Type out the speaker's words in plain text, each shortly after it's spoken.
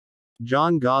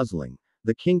John Gosling,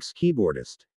 the Kinks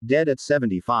keyboardist, dead at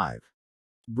 75.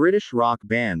 British rock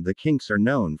band The Kinks are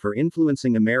known for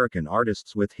influencing American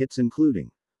artists with hits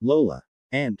including Lola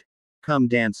and Come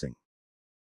Dancing.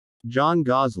 John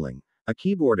Gosling, a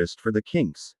keyboardist for The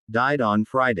Kinks, died on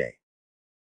Friday.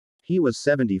 He was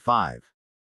 75.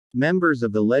 Members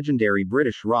of the legendary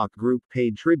British rock group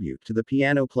paid tribute to the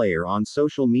piano player on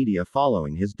social media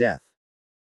following his death.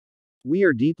 "We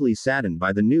are deeply saddened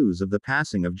by the news of the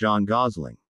passing of John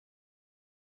Gosling.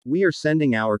 We are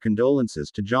sending our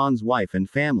condolences to John's wife and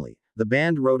family," the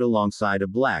band wrote alongside a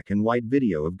black and white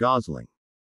video of Gosling.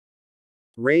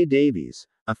 Ray Davies,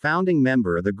 a founding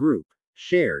member of the group,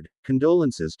 shared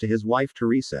condolences to his wife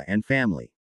Teresa and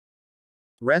family.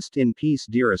 "Rest in peace,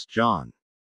 dearest John."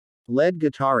 Lead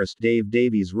guitarist Dave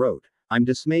Davies wrote, "I'm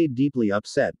dismayed, deeply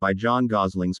upset by John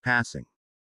Gosling's passing.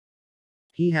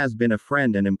 He has been a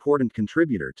friend and important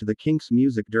contributor to the Kinks'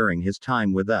 music during his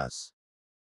time with us.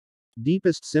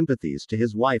 Deepest sympathies to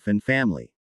his wife and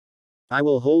family. I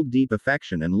will hold deep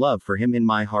affection and love for him in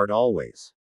my heart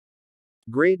always.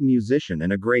 Great musician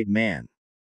and a great man."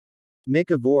 Mick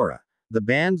Avora, the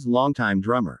band's longtime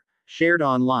drummer, shared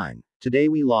online, "Today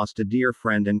we lost a dear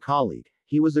friend and colleague.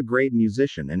 He was a great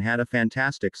musician and had a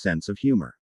fantastic sense of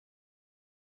humor,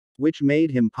 which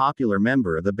made him a popular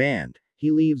member of the band. He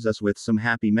leaves us with some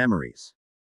happy memories.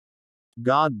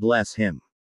 God bless him."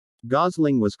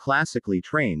 Gosling was classically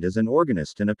trained as an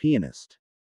organist and a pianist.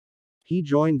 He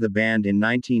joined the band in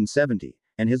 1970,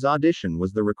 and his audition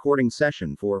was the recording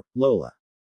session for Lola.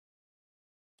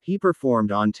 He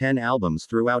performed on 10 albums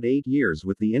throughout 8 years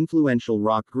with the influential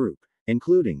rock group,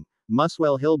 including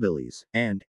Muswell Hillbillies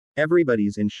and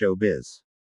Everybody's in Showbiz.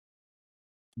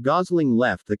 Gosling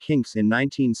left the Kinks in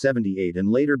 1978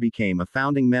 and later became a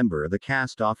founding member of the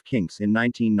cast-off Kinks in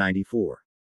 1994.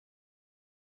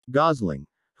 Gosling,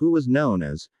 who was known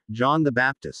as John the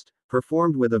Baptist,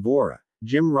 performed with Avora,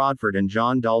 Jim Rodford and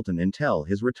John Dalton until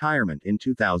his retirement in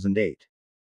 2008.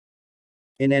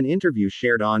 In an interview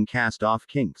shared on Cast-Off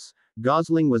Kinks,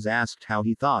 Gosling was asked how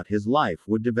he thought his life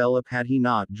would develop had he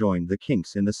not joined the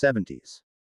Kinks in the 70s.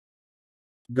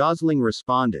 Gosling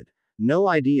responded, "No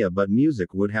idea, but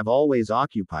music would have always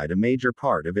occupied a major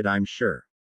part of it, I'm sure.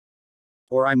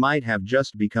 Or I might have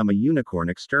just become a unicorn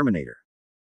exterminator."